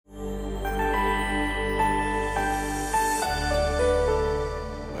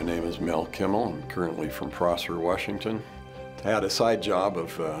Kimmel. I'm currently from Prosser, Washington. I had a side job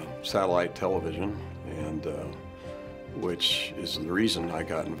of satellite television, and which is the reason I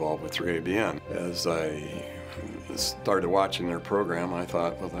got involved with 3ABN. As I started watching their program, I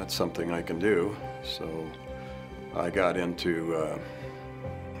thought, well, that's something I can do. So I got into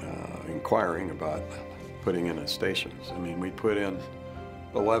inquiring about putting in stations. I mean, we put in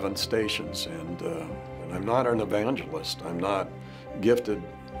 11 stations, and I'm not an evangelist. I'm not gifted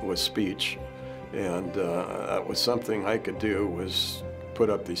with speech, and that was something I could do, was put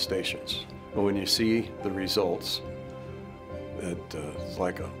up these stations. But when you see the results, it's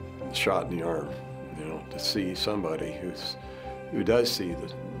like a shot in the arm, you know, to see somebody who does see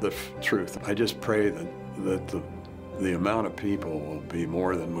the truth. I just pray that the amount of people will be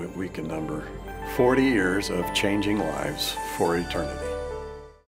more than we can number. 40 years of changing lives for eternity.